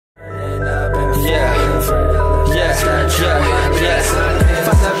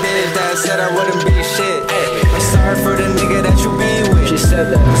said I wouldn't be shit. I'm sorry for the nigga that you be with. She said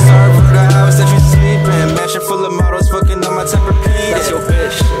that. I'm sorry for the house that you sleep in. Mansion full of models fucking on my Tempur-Pedic. That's your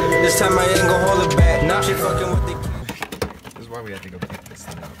bitch. This time I ain't gon' hold it back. Now she fucking with the kid. This is why we had to go pick this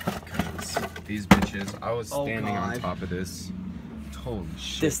thing up. Because these bitches, I was standing on top of this. Holy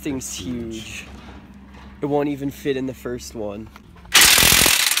shit. This thing's huge. It won't even fit in the first one.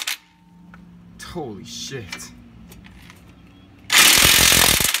 Holy shit.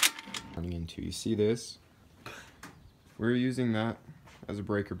 Running into, you see this? We're using that as a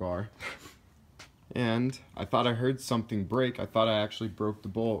breaker bar. And I thought I heard something break. I thought I actually broke the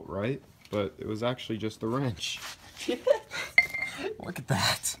bolt, right? But it was actually just the wrench. Look at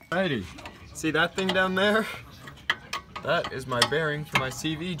that. Alrighty. See that thing down there? That is my bearing for my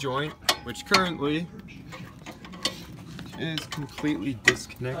CV joint, which currently is completely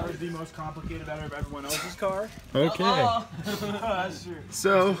disconnected. That was the most complicated out of everyone else's car. Okay. That's true.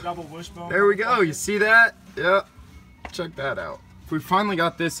 So, Double wishbone. there we go. You see that? Yep. Check that out. We finally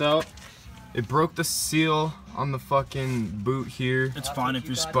got this out. It broke the seal on the fucking boot here. It's fine if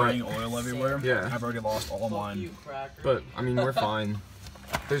you're spraying oil everywhere. Yeah. I've already lost all mine. But, I mean, we're fine.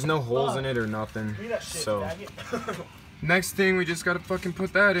 There's no holes in it or nothing. So, next thing, we just gotta fucking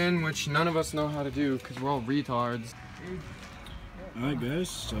put that in, which none of us know how to do because we're all retards. Alright guys,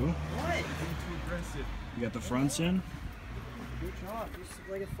 so you got the fronts in Good job.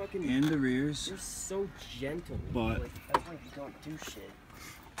 You're like a fucking. and the rears. You're so gentle. But like, that's why you don't do shit.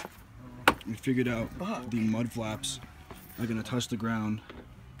 we figured out the mud flaps are gonna touch the ground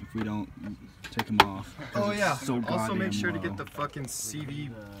if we don't take them off. Oh yeah. So Also make sure to low. get the fucking CV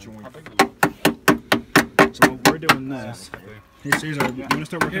joint. So we're doing this. Hey Cesar, you wanna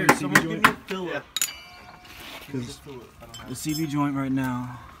start working on the CV joint? Yeah. The CV joint right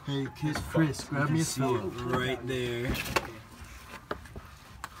now. Hey, Chris, grab me a Phillip. Right there.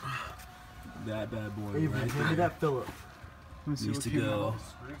 That bad boy Hey, right give me there. that Phillip. Needs to go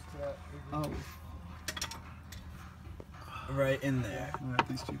right in there.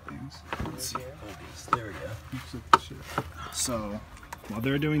 These two things. Let's see. There we go. So, while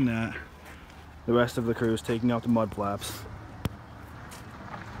they're doing that, the rest of the crew is taking out the mud flaps.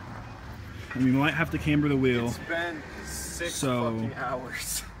 And we might have to camber the wheel It's been 6 So- fucking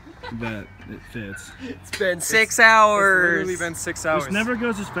hours. that it fits. It's been 6 It's hours. literally been 6 hours. This never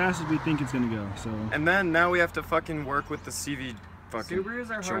goes as fast as we think it's gonna go. So And then now we have to fucking work with the CV fucking Subarus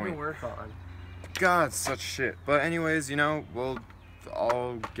are hard to joint. work on. God, such shit. But anyways, you know,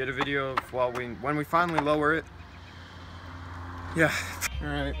 I'll get a video of when we finally lower it. Yeah. All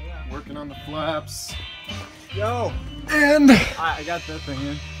right, working on the flaps. Yo! And I got that thing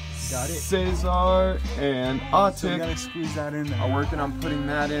in. Got it. Cesar and So we Atik gotta squeeze that in are there. working on putting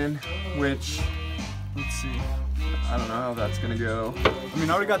that in, which Let's see. I don't know how that's gonna go. I mean,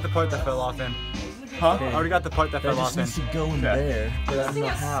 I already got the part that fell off in. Huh? I already got the part that fell off in. to go in there, but I don't know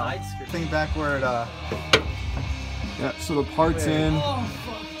how. Thing back where it, Yeah, so the part's in.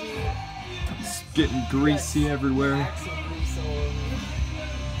 It's getting greasy everywhere.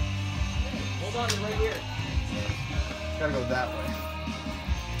 Hold on, you're right here. gotta go that way.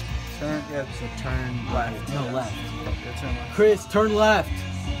 Turn, yeah, so turn left. No, left. Yeah, turn left. Chris, turn left.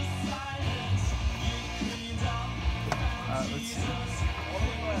 Let's see.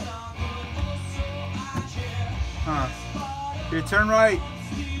 Huh. Here, turn right.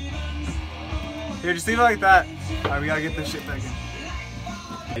 Here, just leave it like that. Alright, we gotta get this shit back in.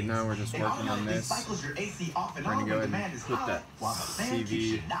 Right now we're just working on this. We're gonna go ahead and put that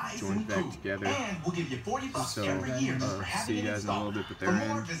CV joint back together. So see you guys in a little bit, but they're in. I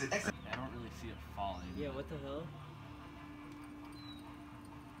don't really see it falling. Yeah, what the hell?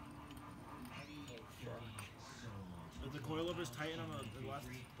 Is the coilovers tighten on the left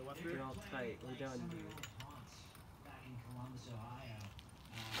rear? They're all tight. We're done, dude.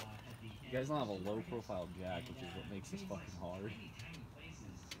 You guys don't have a low profile jack, which is what makes this fucking hard.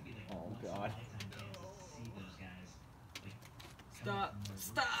 Oh god. Stop!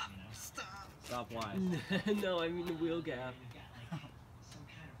 Stop! Stop! Stop why? No, I mean the wheel gap.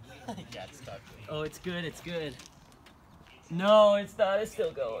 Got stuck. Oh, it's good. It's good. No, it's not. It's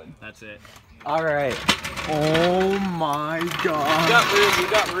still going. That's it. All right. Oh my god. You got room.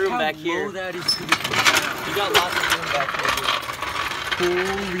 You got room back here. Low that is. You got lots of room back here.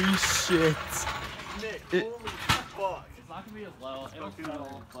 Holy shit. Nick, It- holy fuck. It's not gonna be as low. It'll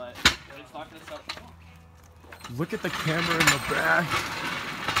settle, but it's not gonna settle. Look at the camera in the back.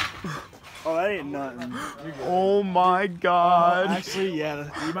 Oh, that ain't nothing. Oh my god. Actually, yeah,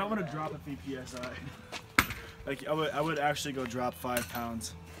 you might want to drop a few PSI. Like, I would actually go drop 5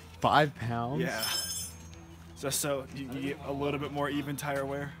 pounds. 5 pounds? Yeah. Just so you get a little bit more even tire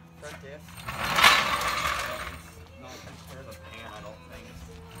wear. Front diff.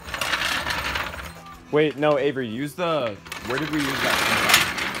 Wait, no, Avery, use the... Where did we use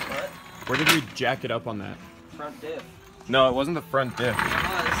that? What? Where did we jack it up on that? Front diff. No, it wasn't the front diff. It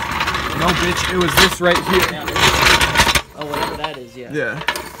was. No, bitch, it was this right here. Yeah. Oh, whatever that is, yeah. Yeah.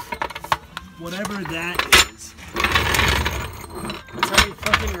 Whatever that is. That's how we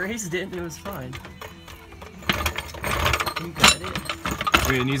fucking raised it and it was fine. You got it.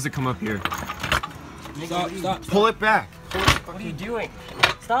 Wait, it needs to come up here. Stop. Pull it back. What are you doing?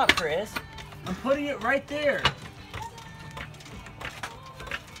 Stop, Chris. I'm putting it right there.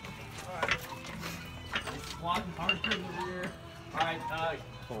 Squat harder in the rear. Alright,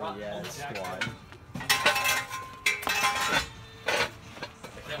 Oh yeah, squad.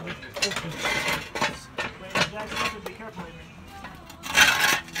 Be careful, Avery.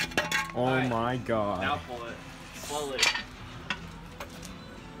 Oh my god. Now pull it. Slowly.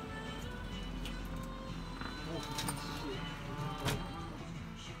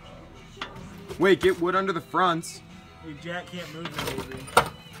 Wait, get wood under the fronts. Your jack can't move it, Avery.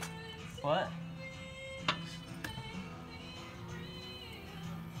 What?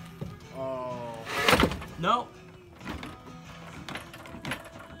 Oh. No.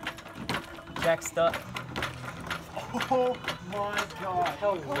 Jack stuck. Oh my god.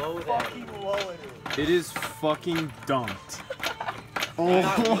 How low that is. Fucking low it is. It is fucking dumped. You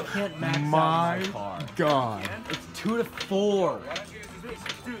Oh can't max out my my car. god. It's 2 to 4.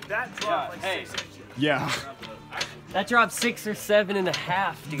 Dude, that dropped like hey. 6 inches. Yeah. That dropped 6 or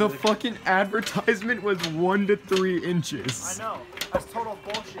 7.5, dude. The fucking advertisement was 1 to 3 inches. I know. That's total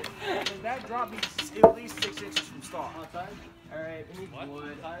bullshit. That dropped me at least 6 inches from start. Alright, we need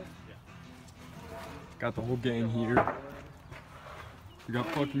wood. Got the whole gang here. We got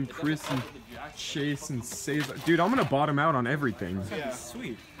fucking Chris and Chase and Cesar. Dude, I'm gonna bottom out on everything. Yeah.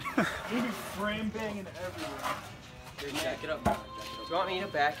 Sweet. We be frame banging everywhere. Jack it up. Do you want me to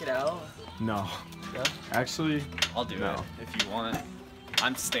back it out? No. No? Actually, I'll do No. it if you want.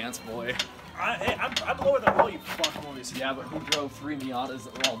 I'm stance boy. I'm lower than all you fuck boys. Yeah, but who drove 3 Miatas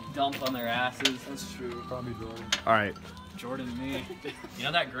that were all dumped on their asses? That's true. Probably Jordan. alright. Jordan and me. You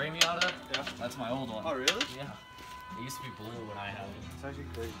know that gray Miata? Yeah. That's my old one. Oh, really? Yeah. It used to be blue when I had it. It's actually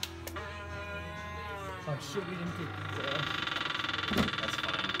great. Oh shit, we didn't get That's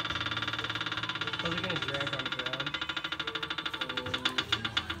fine. Those are gonna drag on the ground.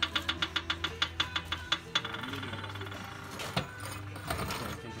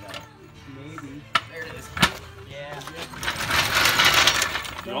 Maybe. There it is. Yeah.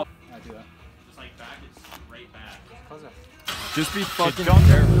 I do that. Just like back it straight back. Just be fucking Don't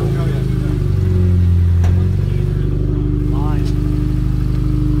careful.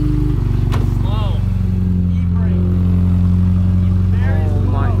 Slow. E-brake. Oh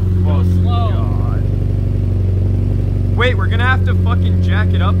my fucking slow. god. Wait, we're gonna have to fucking jack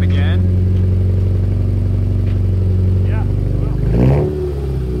it up again. Yeah.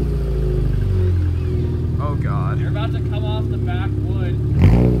 Oh god. You're about to come off the back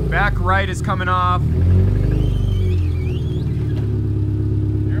wood. Back right is coming off.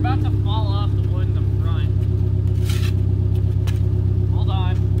 You're about to fall off the wood in the front. Hold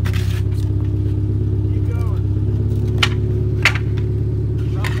on. Keep going. The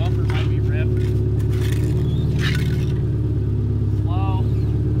front bumper might be ripped. Slow.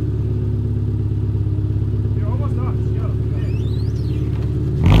 You're almost done. Just go.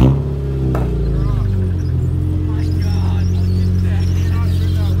 Oh my god.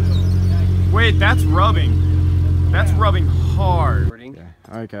 Wait, that's rubbing. That's rubbing hard.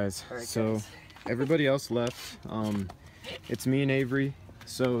 Alright guys, Alright, so guys. everybody else left. It's me and Avery.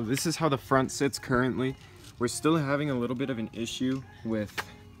 So this is how the front sits currently. We're still having a little bit of an issue with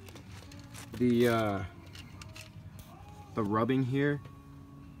the rubbing here,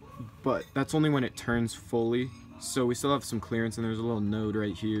 but that's only when it turns fully. So we still have some clearance, and there's a little node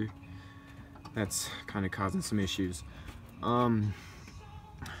right here that's kind of causing some issues.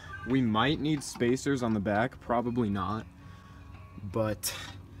 We might need spacers on the back, probably not. But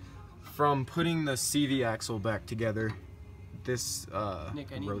from putting the CV axle back together, this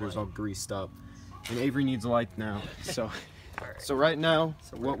Nick, I need rotor's light. all greased up. And Avery needs light now. So right now,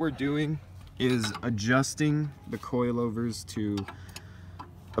 what we're doing is adjusting the coilovers to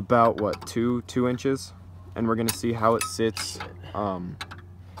about what, two inches, and we're gonna see how it sits. Oh,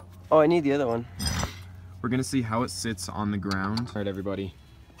 I need the other one. We're gonna see how it sits on the ground. All right, everybody,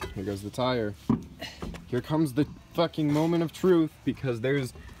 here goes the tire. Here comes the fucking moment of truth, because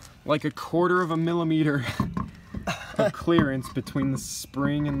there's like 1/4 of a millimeter of clearance between the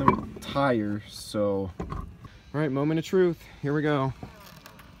spring and the tire. So, all right, moment of truth. Here we go.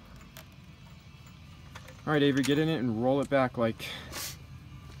 All right, Avery, get in it and roll it back like.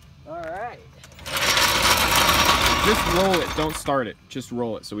 Alright. Just roll it, don't start it. Just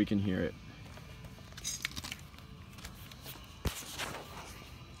roll it so we can hear it.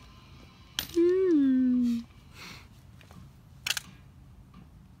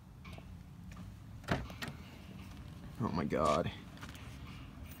 Oh my God.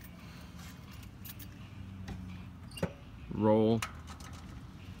 Roll.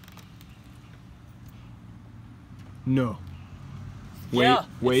 No. Wait, Yeah,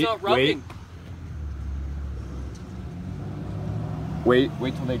 wait, it's not rubbing. wait.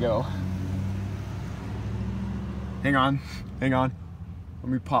 Wait till they go. Hang on. Let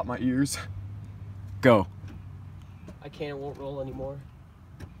me pop my ears. Go. I can't, it won't roll anymore.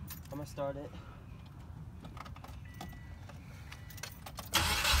 I'm gonna start it.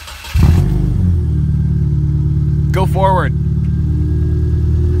 Go forward.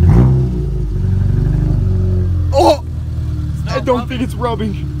 Oh! I don't think it's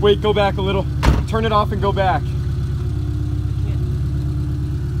rubbing. Wait, go back a little. Turn it off and go back.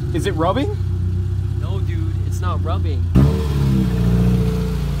 Is it rubbing? No, dude, it's not rubbing.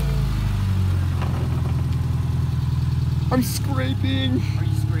 I'm scraping. Are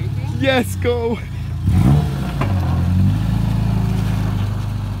you scraping? Yes, go.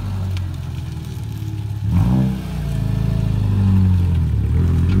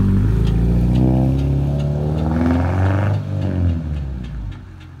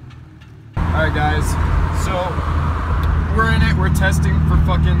 Alright guys, so we're in it, we're testing for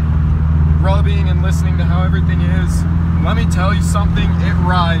fucking rubbing and listening to how everything is. Let me tell you something, it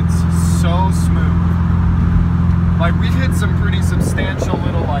rides so smooth. Like we've hit some pretty substantial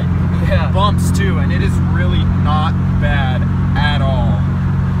little like bumps too, and it is really not bad at all.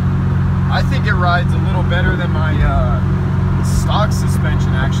 I think it rides a little better than my stock suspension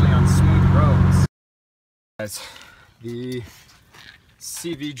actually on smooth roads. Guys, the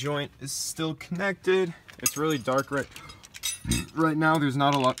CV joint is still connected. It's really dark right now. There's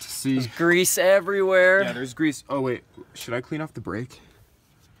not a lot to see. There's grease everywhere. Yeah, there's grease. Oh wait, should I clean off the brake?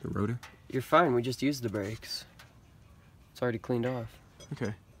 The rotor? You're fine, we just used the brakes. It's already cleaned off.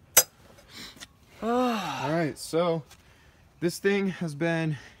 Okay. Alright, so this thing has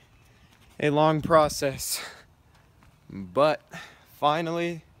been a long process, but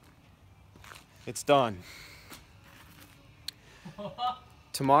finally it's done.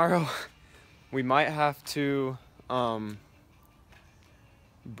 Tomorrow we might have to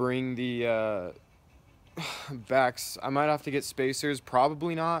bring the backs. I might have to get spacers,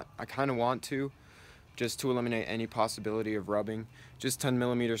 probably not. I kind of want to, just to eliminate any possibility of rubbing. Just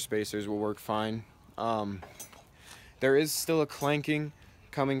 10mm spacers will work fine. There is still a clanking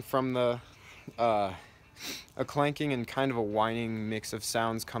coming from the a clanking and kind of a whining mix of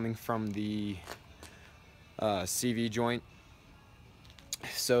sounds coming from the CV joint.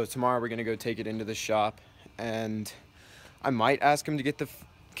 So tomorrow we're gonna go take it into the shop, and I might ask him to get the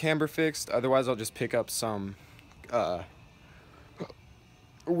camber fixed. Otherwise I'll just pick up some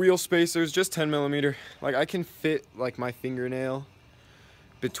wheel spacers, just 10mm. Like I can fit like my fingernail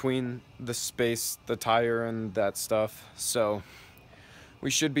between the space, the tire and that stuff, so we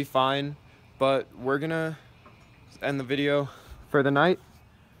should be fine. But we're gonna end the video for the night.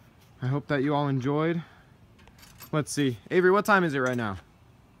 I hope that you all enjoyed. Let's see, Avery, what time is it right now?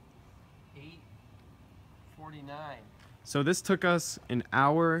 8:49. So this took us an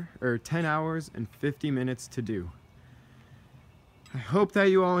hour, or 10 hours and 50 minutes to do. I hope that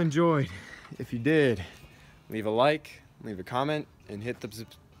you all enjoyed. If you did, leave a like, leave a comment, and hit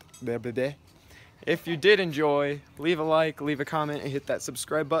the If you did enjoy, leave a like, leave a comment, and hit that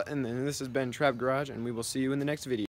subscribe button. And this has been Trap Garage, and we will see you in the next video.